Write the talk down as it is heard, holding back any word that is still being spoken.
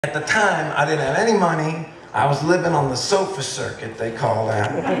At the time, I didn't have any money. I was living on the sofa circuit, they call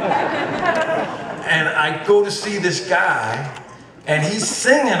that. And I go to see this guy, and he's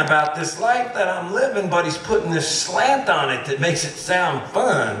singing about this life that I'm living, but he's putting this slant on it that makes it sound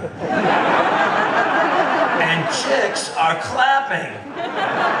fun. And chicks are clapping.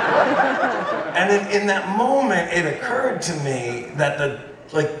 And in that moment, it occurred to me that the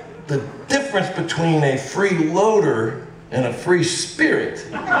difference between a freeloader and a free spirit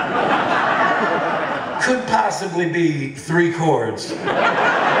could possibly be 3 chords. And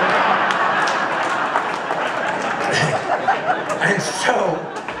so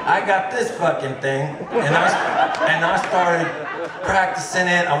I got this fucking thing, and I started practicing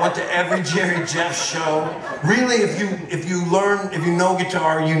it. I went to every Jerry Jeff show. Really, if you know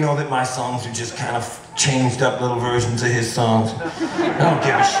guitar, you know that my songs are just kind of changed up little versions of his songs. I don't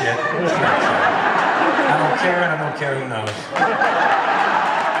give a shit. I don't care, and I don't care who knows.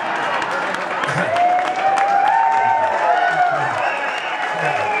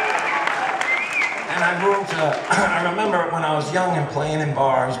 And I remember when I was young and playing in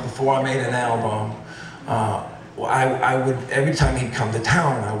bars before I made an album, I would, every time he'd come to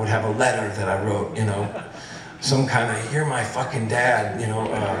town, I would have a letter that I wrote, you know, some kind of, you're my fucking dad, you know,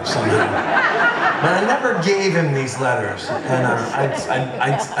 something. But I never gave him these letters, and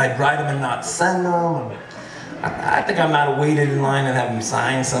I'd write them and not send them. I think I might have waited in line and have him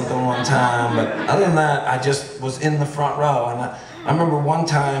sign something one time, but other than that, I just was in the front row. And I remember one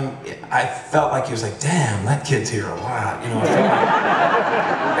time, I felt like he was like, damn, that kid's here a lot, you know. I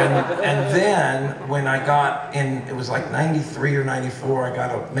felt like, and then when I got in, it was like 93 or 94, I got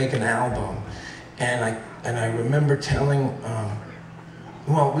to make an album, and I remember telling,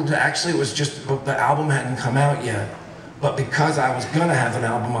 well, actually it was just, the album hadn't come out yet, but because I was gonna have an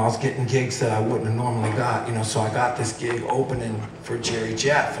album, I was getting gigs that I wouldn't have normally got, you know, so I got this gig opening for Jerry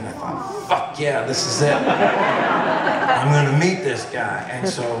Jeff, and I thought, fuck yeah, this is it. I'm gonna meet this guy. And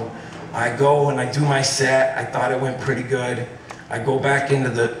so I go and I do my set. I thought it went pretty good. I go back into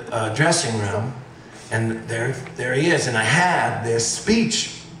the dressing room, and there he is, and I had this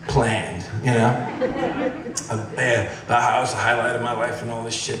speech planned, you know, the house, the highlight of my life, and all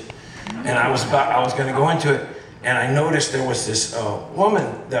this shit. And I was going to go into it, and I noticed there was this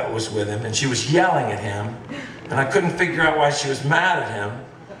woman that was with him, and she was yelling at him, and I couldn't figure out why she was mad at him.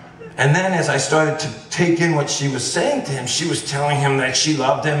 And then as I started to take in what she was saying to him, she was telling him that she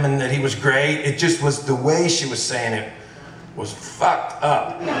loved him and that he was great. It just was the way she was saying it was fucked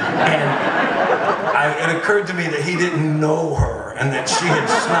up. And it occurred to me that he didn't know her, and that she had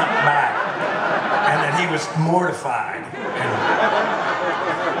snuck back, and that he was mortified.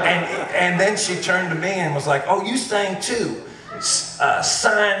 And then she turned to me and was like, oh, you sang too.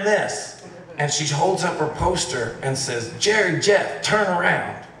 Sign this. And she holds up her poster and says, Jerry Jeff, turn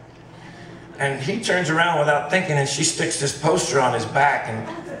around. And he turns around without thinking, and she sticks this poster on his back and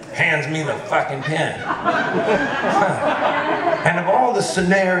hands me the fucking pen. And of all the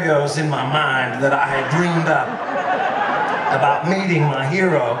scenarios in my mind that I had dreamed up about meeting my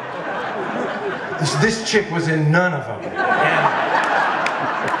hero, this chick was in none of them.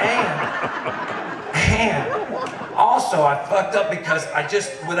 And also I fucked up because I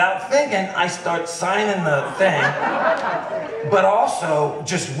just, without thinking, I start signing the thing, but also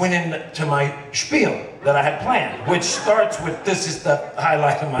just went into my spiel that I had planned, which starts with, this is the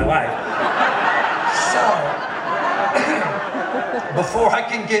highlight of my life. So, before I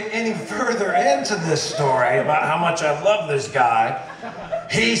can get any further into this story about how much I love this guy,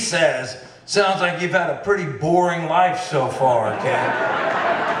 he says, sounds like you've had a pretty boring life so far, kid.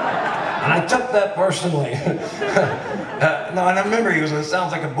 And I took that personally. No, and I remember he was like,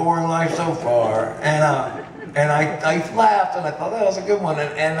 sounds like a boring life so far. And I laughed, and I thought that was a good one.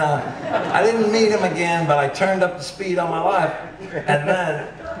 And I didn't meet him again, but I turned up the speed on my life. And then,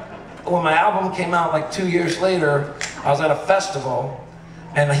 when my album came out like 2 years later, I was at a festival,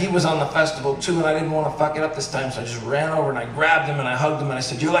 and he was on the festival too, and I didn't want to fuck it up this time, so I just ran over and I grabbed him and I hugged him and I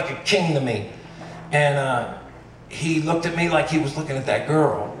said, you're like a king to me. And he looked at me like he was looking at that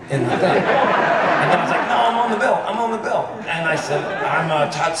girl in the thing. And then I was like, no, I'm on the bill, I'm on the bill. And I said, I'm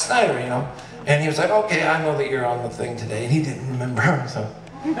Todd Snider, you know. And he was like, okay, I know that you're on the thing today. And he didn't remember, so.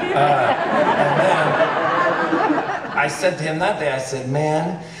 And then I said to him that day, I said,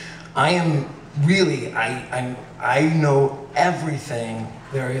 man, I am really, I know everything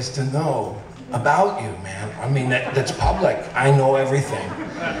there is to know about you, man. I mean, that's public. I know everything.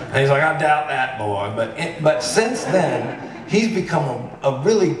 And he's like, I doubt that, boy. But since then, he's become a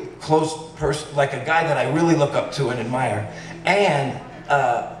really close person, like a guy that I really look up to and admire. And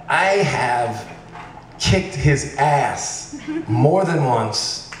I have kicked his ass more than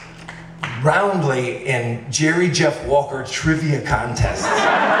once roundly in Jerry Jeff Walker trivia contests.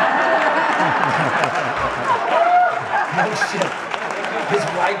 No shit. His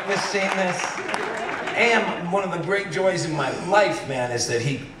wife has seen this. And one of the great joys in my life, man, is that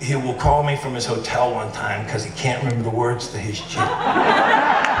he will call me from his hotel one time because he can't remember the words to his shit.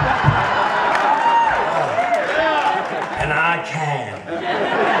 And I can.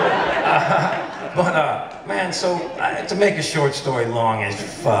 Man, so to make a short story long as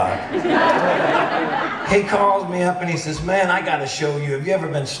fuck, he calls me up and he says, man, I gotta show you. Have you ever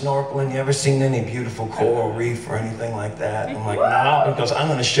been snorkeling? You ever seen any beautiful coral reef or anything like that? I'm like, no. He goes, I'm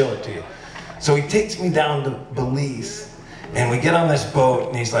gonna show it to you. So he takes me down to Belize, and we get on this boat,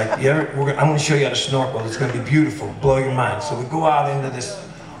 and he's like, I'm gonna show you how to snorkel. It's gonna be beautiful, blow your mind. So we go out into this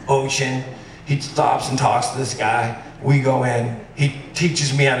ocean. He stops and talks to this guy. We go in. He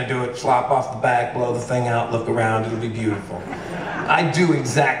teaches me how to do it. Flop off the back, blow the thing out, look around. It'll be beautiful. I do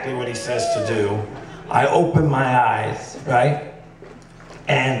exactly what he says to do. I open my eyes, right?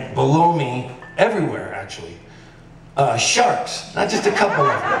 And below me, everywhere actually, sharks. Not just a couple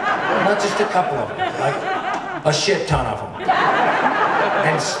of them. Not just a couple of them. Like a shit ton of them.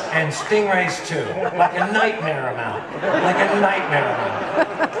 And stingrays too. Like a nightmare amount. Like a nightmare amount.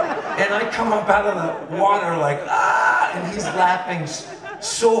 And I come up out of the water like, ah, and he's laughing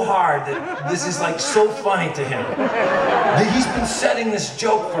so hard that this is like so funny to him. He's been setting this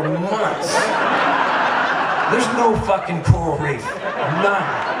joke for months. There's no fucking coral reef. None.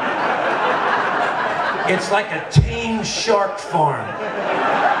 It's like a tame shark farm.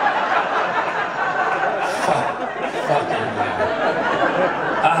 Fucking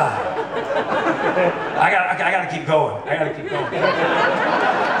I gotta keep going. I gotta keep going.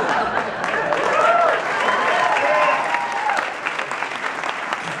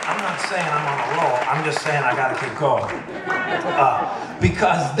 I'm not saying I'm on a roll. I'm just saying I gotta keep going.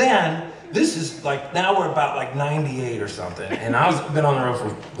 Because then, this is like, now we're about like 98 or something, and I've been on the road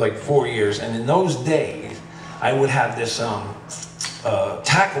for like 4 years, and in those days, I would have this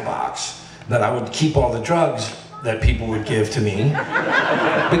tackle box that I would keep all the drugs that people would give to me.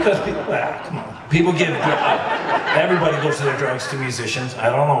 Because people, come on, people give, everybody gives their drugs to musicians, I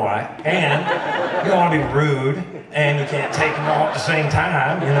don't know why. And you don't want to be rude, and you can't take them all at the same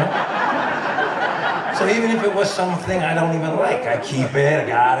time, you know? So even if it was something I don't even like, I keep it, I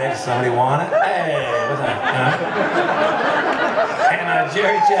got it, somebody want it, hey, what's that, you know? And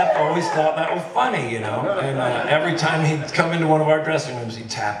Jerry Jeff always thought that was funny, you know? And every time he'd come into one of our dressing rooms, he'd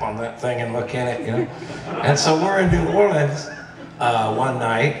tap on that thing and look in it, you know? And so we're in New Orleans one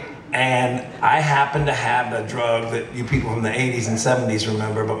night, and I happened to have the drug that you people from the 80s and 70s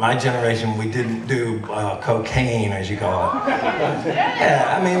remember, but my generation, we didn't do cocaine, as you call it.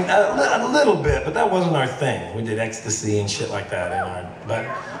 Yeah, I mean, a little bit, but that wasn't our thing. We did ecstasy and shit like that.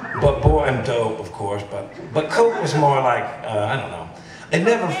 But boy, and dope, of course, but coke was more like, I don't know. It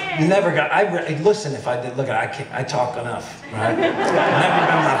never got, listen, if I did, look, I talk enough, right? Never been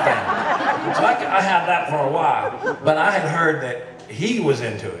my thing. So I had that for a while, but I had heard that he was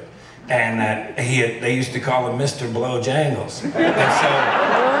into it. And that they used to call him Mr. Blowjangles. And so,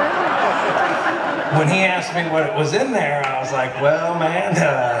 when he asked me what it was in there, I was like, well, man,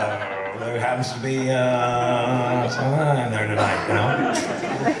 there happens to be something in there tonight, you know?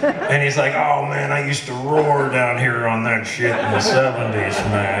 And he's like, oh, man, I used to roar down here on that shit in the 70s,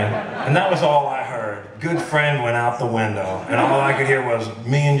 man. And that was all I heard. Good friend went out the window, and all I could hear was,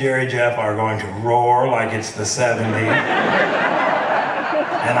 me and Jerry Jeff are going to roar like it's the 70s.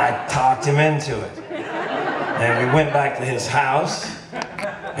 And I talked him into it. And we went back to his house,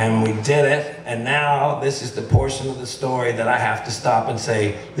 and we did it, and now this is the portion of the story that I have to stop and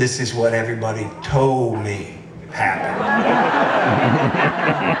say, this is what everybody told me happened.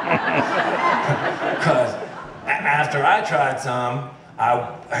 Because after I tried some,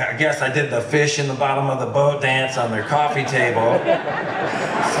 I guess I did the fish in the bottom of the boat dance on their coffee table,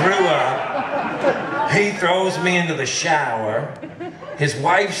 threw up, he throws me into the shower, his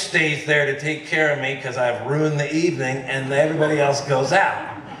wife stays there to take care of me because I've ruined the evening, and everybody else goes out.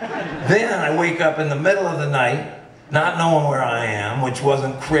 Then I wake up in the middle of the night, not knowing where I am, which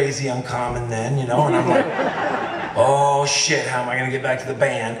wasn't crazy uncommon then, you know, and I'm like, oh shit, how am I gonna get back to the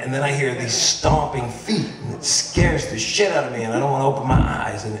band? And then I hear these stomping feet, and it scares the shit out of me, and I don't want to open my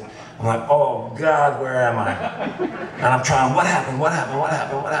eyes, and I'm like, oh God, where am I? And I'm trying, what happened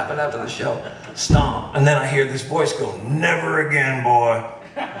after the show? Stomp. And then I hear this voice go, never again, boy.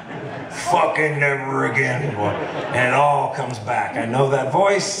 Fucking never again, boy. And it all comes back. I know that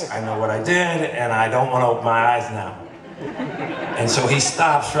voice, I know what I did, and I don't want to open my eyes now. And so he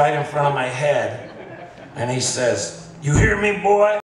stops right in front of my head, and he says, you hear me, boy?